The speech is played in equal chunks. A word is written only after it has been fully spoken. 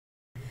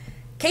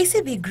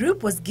KCB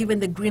Group was given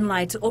the green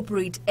light to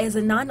operate as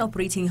a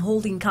non-operating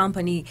holding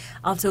company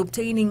after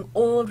obtaining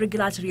all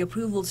regulatory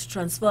approvals to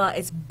transfer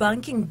its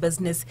banking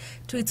business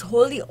to its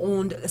wholly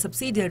owned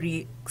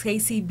subsidiary,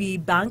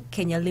 KCB Bank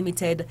Kenya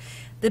Limited.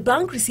 The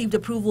bank received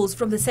approvals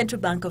from the Central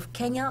Bank of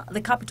Kenya,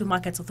 the Capital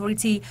Markets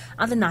Authority,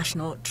 and the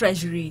National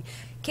Treasury.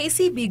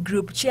 KCB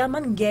Group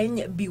Chairman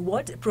Ngeny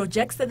Biwott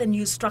projects that the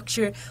new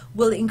structure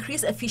will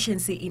increase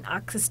efficiency in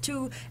access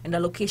to and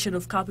allocation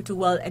of capital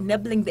while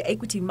enabling the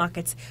equity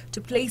markets to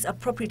place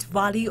appropriate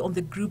value on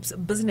the group's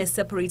business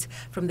separate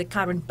from the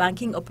current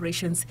banking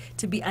operations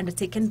to be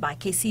undertaken by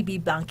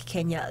KCB Bank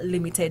Kenya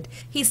Limited.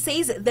 He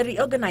says the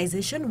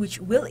reorganization, which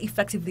will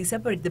effectively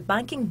separate the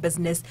banking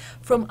business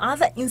from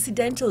other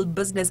incidental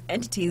business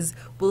entities,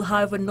 will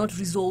however not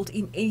result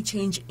in a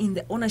change in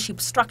the ownership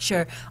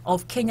structure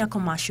of Kenya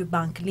Commercial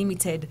Bank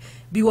Limited.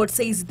 Biwott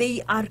says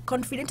they are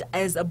confident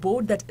as a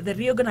board that the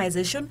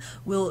reorganization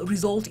will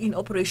result in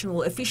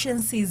operational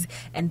efficiencies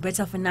and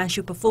better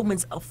financial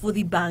performance for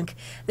the bank.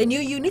 The new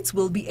units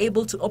will be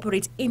able to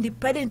operate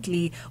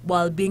independently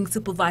while being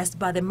supervised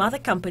by the mother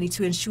company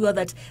to ensure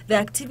that the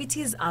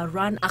activities are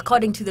run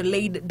according to the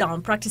laid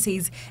down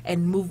practices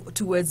and move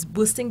towards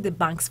boosting the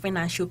bank's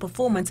financial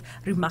performance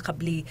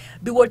remarkably.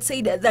 Biwott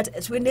said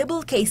that to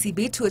enable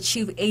KCB to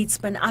achieve its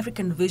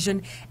Pan-African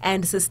vision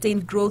and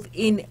sustain growth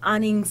in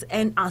earnings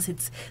and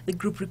assets, the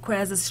group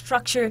requires a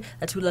structure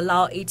that will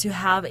allow it to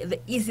have the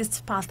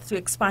easiest path to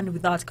expand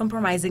without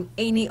compromising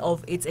any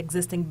of its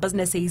existing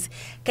businesses.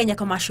 Kenya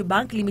Commercial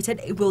Bank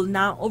Limited will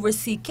now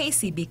oversee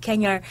KCB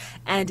Kenya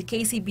and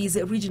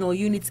KCB's regional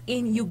units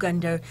in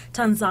Uganda,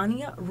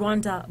 Tanzania,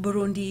 Rwanda,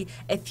 Burundi,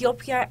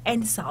 Ethiopia,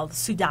 and South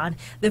Sudan.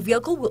 The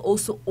vehicle will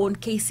also own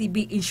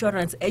KCB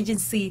Insurance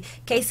Agency,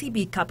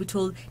 KCB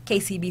Capital,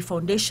 KCB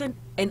Foundation,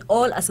 and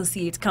all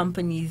associate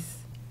companies.